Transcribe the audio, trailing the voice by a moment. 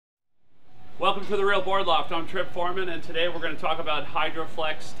Welcome to the Real Board Loft. I'm Trip Foreman, and today we're going to talk about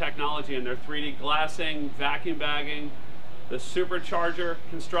Hydroflex technology and their 3D glassing, vacuum bagging, the Supercharger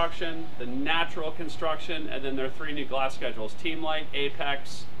construction, the natural construction, and then their 3 new glass schedules, Team Light,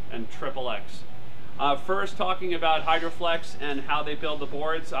 Apex, and XXX. First, talking about Hydroflex and how they build the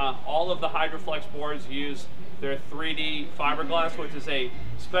boards. All of the Hydroflex boards use their 3D fiberglass, which is a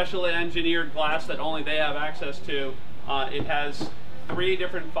specially engineered glass that only they have access to. It has 3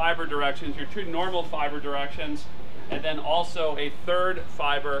 different fiber directions, your 2 normal fiber directions, and then also a 3rd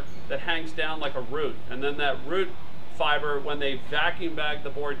fiber that hangs down like a root. And then that root fiber, when they vacuum bag the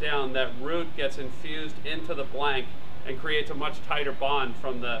board down, that root gets infused into the blank and creates a much tighter bond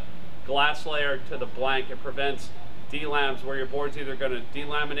from the glass layer to the blank. It prevents delams where your board's either going to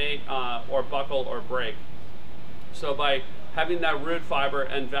delaminate or buckle or break. So by having that root fiber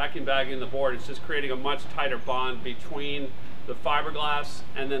and vacuum bagging the board, it's just creating a much tighter bond between the fiberglass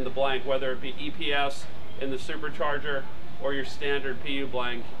and then the blank, whether it be EPS in the Supercharger or your standard PU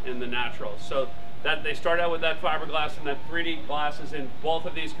blank in the natural. So that they start out with that fiberglass, and that 3D glass is in both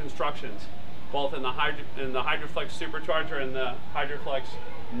of these constructions, both in the Hydroflex Supercharger and the Hydroflex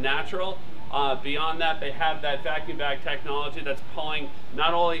Natural. Beyond that, they have that vacuum bag technology that's pulling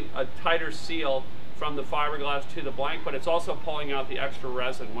not only a tighter seal from the fiberglass to the blank, but it's also pulling out the extra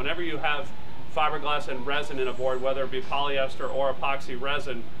resin. Whenever you have fiberglass and resin in a board, whether it be polyester or epoxy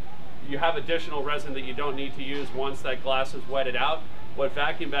resin, you have additional resin that you don't need to use once that glass is wetted out. What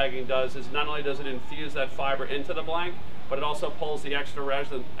vacuum bagging does is not only does it infuse that fiber into the blank, but it also pulls the extra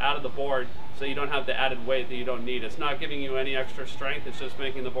resin out of the board so you don't have the added weight that you don't need. It's not giving you any extra strength, it's just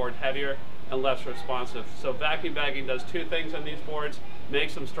making the board heavier and less responsive. So vacuum bagging does 2 things on these boards: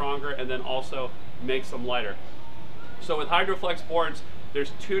 makes them stronger and then also makes them lighter. So with Hydroflex boards,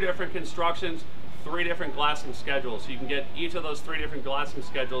 there's 2 different constructions, 3 different glassing schedules. You can get each of those 3 different glassing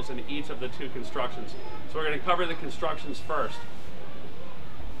schedules in each of the 2 constructions. So we're going to cover the constructions first.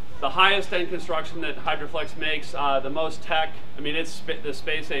 The highest end construction that Hydroflex makes, the most tech, I mean it's the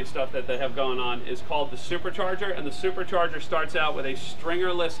space age stuff that they have going on, is called the Supercharger. And the Supercharger starts out with a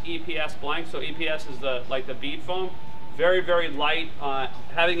stringerless EPS blank. So EPS is like the bead foam. Very, very light.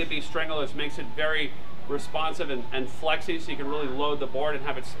 Having it be stringerless makes it very responsive and flexy, so you can really load the board and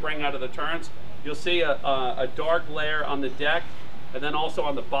have it spring out of the turns. You'll see a dark layer on the deck, and then also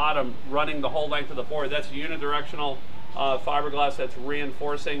on the bottom running the whole length of the board. That's unidirectional fiberglass that's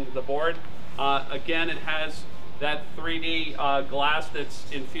reinforcing the board. Again, it has that 3D glass that's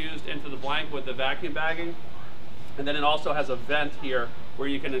infused into the blank with the vacuum bagging, and then it also has a vent here where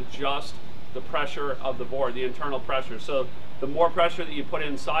you can adjust the pressure of the board, the internal pressure. So the more pressure that you put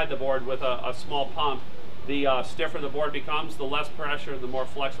inside the board with a small pump, the stiffer the board becomes, the less pressure, the more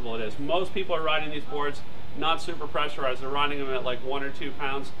flexible it is. Most people are riding these boards not super pressurized. They're riding them at like 1 or 2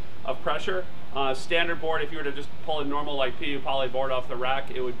 pounds of pressure. Standard board, if you were to just pull a normal like PU poly board off the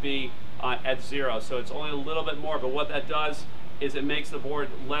rack, it would be at 0. So it's only a little bit more, but what that does is it makes the board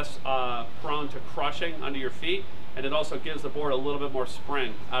less prone to crushing under your feet, and it also gives the board a little bit more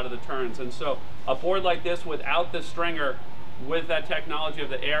spring out of the turns. And so a board like this without the stringer, with that technology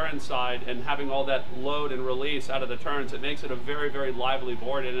of the air inside and having all that load and release out of the turns, it makes it a very, very lively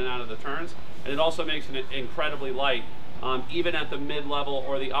board in and out of the turns. And it also makes it incredibly light, even at the mid-level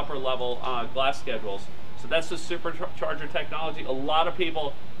or the upper-level glass schedules. So that's the Supercharger technology. A lot of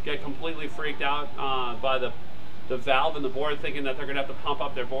people get completely freaked out by the valve in the board, thinking that they're going to have to pump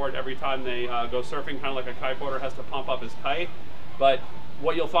up their board every time they go surfing, kind of like a kiteboarder has to pump up his kite. But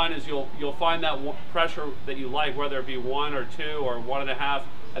what you'll find is you'll find that pressure that you like, whether it be 1 or 2 or 1.5,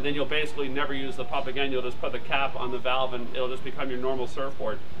 and then you'll basically never use the pump again. You'll just put the cap on the valve and it'll just become your normal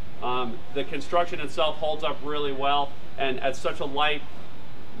surfboard. The construction itself holds up really well, and at such a light,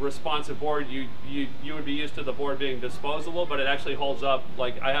 responsive board, you would be used to the board being disposable, but it actually holds up.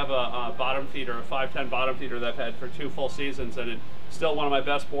 Like I have a bottom feeder, a 510 bottom feeder that I've had for 2 full seasons, and it's still one of my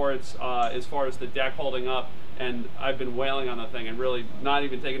best boards as far as the deck holding up. And I've been wailing on the thing and really not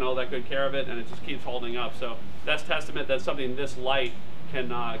even taking all that good care of it, and it just keeps holding up. So that's testament that something this light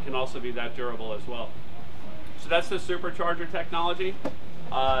can also be that durable as well. So that's the Supercharger technology.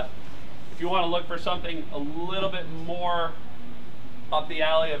 If you want to look for something a little bit more up the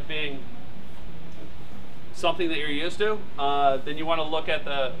alley of being something that you're used to, then you want to look at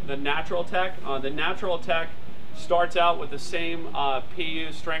the natural tech. The natural tech starts out with the same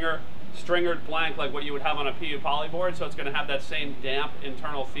PU stringered blank like what you would have on a PU poly board, so it's going to have that same damp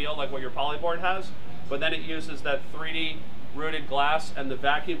internal feel like what your poly board has, but then it uses that 3D rooted glass and the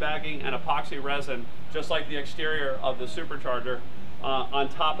vacuum bagging and epoxy resin, just like the exterior of the Supercharger, on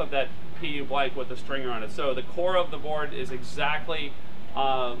top of that PU blank with the stringer on it. So the core of the board is exactly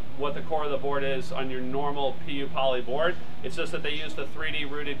what the core of the board is on your normal PU poly board. It's just that they use the 3D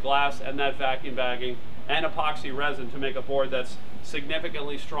rooted glass and that vacuum bagging and epoxy resin to make a board that's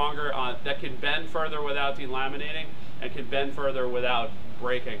significantly stronger, that can bend further without delaminating and can bend further without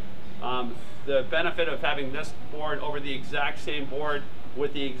breaking. The benefit of having this board over the exact same board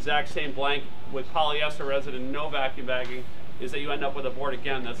with the exact same blank with polyester resin and no vacuum bagging is that you end up with a board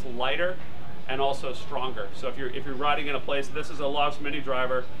again that's lighter and also stronger. So if you're riding in a place, this is a Loves Mini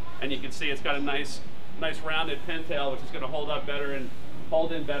driver, and you can see it's got a nice rounded pintail, which is going to hold up better and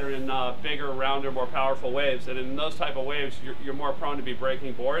hold in better in bigger, rounder, more powerful waves. And in those type of waves, you're more prone to be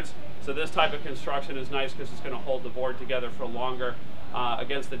breaking boards. So this type of construction is nice because it's going to hold the board together for longer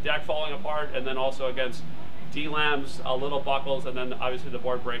against the deck falling apart, and then also against delams, little buckles, and then obviously the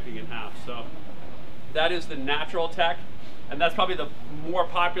board breaking in half. So that is the natural tech, and that's probably the more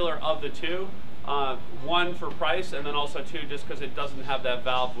popular of the two. One for price, and then also two just because it doesn't have that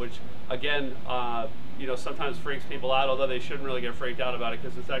valve, which again, you know, sometimes freaks people out, although they shouldn't really get freaked out about it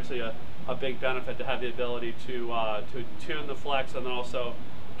because it's actually a big benefit to have the ability to tune the flex and then also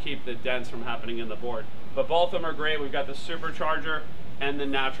keep the dents from happening in the board. But both of them are great. We've got the Supercharger and the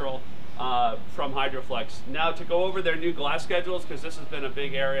natural from Hydroflex. Now to go over their new glass schedules, because this has been a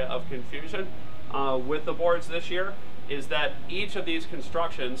big area of confusion with the boards this year, is that each of these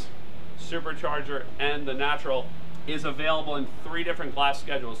constructions, Supercharger and the natural, is available in 3 different glass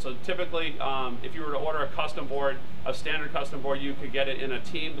schedules. So typically, if you were to order a custom board, a standard custom board, you could get it in a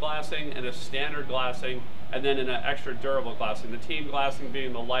team glassing and a standard glassing, and then in an extra durable glassing. The team glassing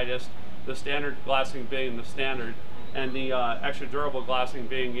being the lightest, the standard glassing being the standard, and the extra durable glassing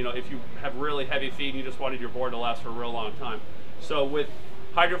being, you know, if you have really heavy feet and you just wanted your board to last for a real long time. So with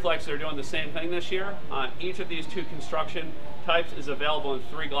Hydroflex, they're doing the same thing this year. Each of these 2 construction types is available in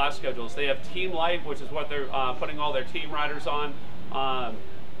 3 glass schedules. They have Team Light, which is what they're putting all their team riders on.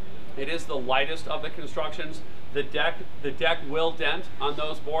 It is the lightest of the constructions. The deck will dent on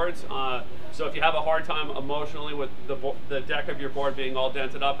those boards. So if you have a hard time emotionally with the deck of your board being all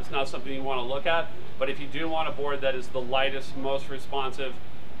dented up, it's not something you want to look at. But if you do want a board that is the lightest, most responsive,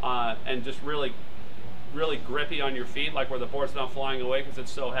 and just really grippy on your feet, like where the board's not flying away because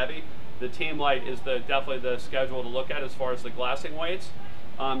it's so heavy, the Team Light is definitely the schedule to look at as far as the glassing weights.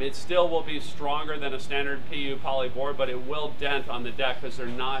 It still will be stronger than a standard PU poly board, but it will dent on the deck because they're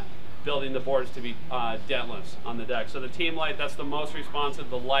not building the boards to be dentless on the deck. So the Team Light, that's the most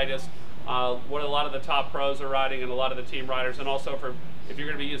responsive, the lightest, what a lot of the top pros are riding and a lot of the team riders, and also for if you're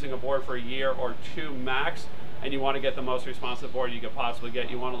going to be using a board for a year or 2 max and you want to get the most responsive board you could possibly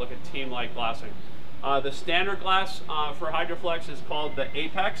get, you want to look at Team Light glassing. The standard glass for Hydroflex is called the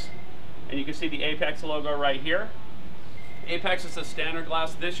Apex, and you can see the Apex logo right here. Apex is the standard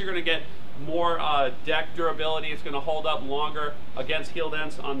glass. This you're going to get more deck durability. It's going to hold up longer against heel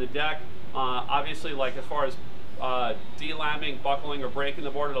dents on the deck. Obviously, like as far as delamming, buckling, or breaking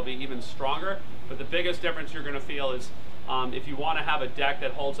the board, it'll be even stronger. But the biggest difference you're going to feel is if you want to have a deck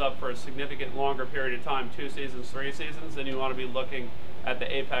that holds up for a significant longer period of time, 2 seasons, 3 seasons, then you want to be looking at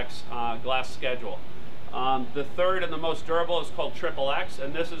the Apex glass schedule. The third and the most durable is called XXX,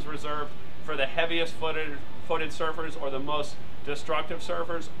 and this is reserved for the heaviest footed surfers or the most destructive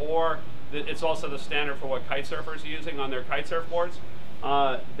surfers, or it's also the standard for what kite surfers are using on their kite surf boards.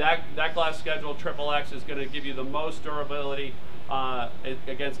 That glass schedule, XXX, is going to give you the most durability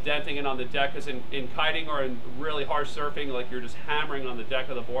against denting and on the deck, because in kiting or in really harsh surfing, like you're just hammering on the deck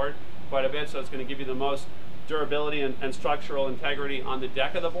of the board quite a bit, so it's going to give you the most durability and structural integrity on the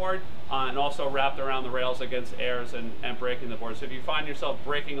deck of the board, and also wrapped around the rails against airs and breaking the board. So if you find yourself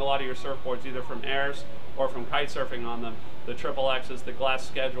breaking a lot of your surfboards either from airs or from kite surfing on them, the XXX is the glass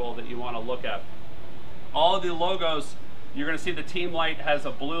schedule that you want to look at. All of the logos, you're going to see the Team Light has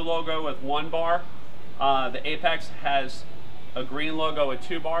a blue logo with 1 bar, the Apex has a green logo with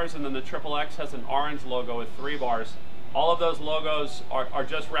 2 bars, and then the XXX has an orange logo with 3 bars. All of those logos are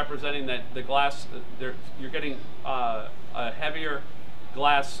just representing that the glass, you're getting a heavier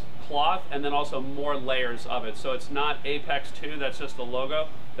glass cloth and then also more layers of it. So it's not Apex 2, that's just the logo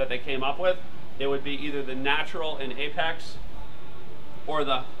that they came up with. It would be either the natural in Apex or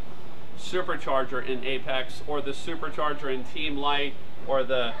the Supercharger in Apex, or the Supercharger in Team Light, or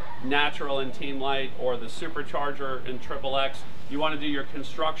the natural in Team Light, or the Supercharger in XXX. You want to do your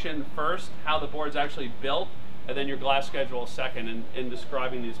construction first, how the board's actually built, and then your glass schedule second in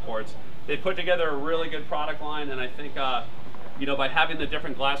describing these boards. They put together a really good product line, and I think you know, by having the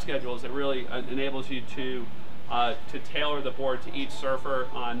different glass schedules, it really enables you to tailor the board to each surfer,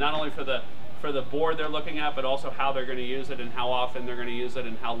 not only for the board they're looking at, but also how they're going to use it and how often they're going to use it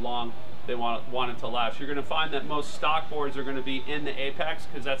and how long they want it to last. You're going to find that most stock boards are going to be in the apex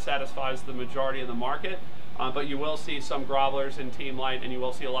because that satisfies the majority of the market, but you will see some grovelers in Team Light, and you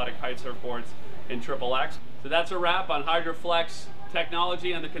will see a lot of kite surfboards in XXX. So that's a wrap on Hydroflex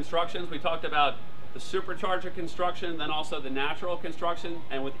technology and the constructions. We talked about the Supercharger construction, then also the natural construction,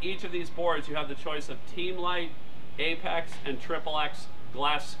 and with each of these boards you have the choice of Team Light, Apex, and XXX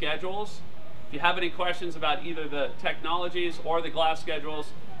glass schedules. If you have any questions about either the technologies or the glass schedules,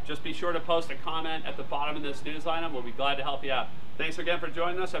 just be sure to post a comment at the bottom of this news item. We'll be glad to help you out. Thanks again for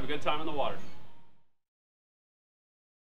joining us. Have a good time in the water.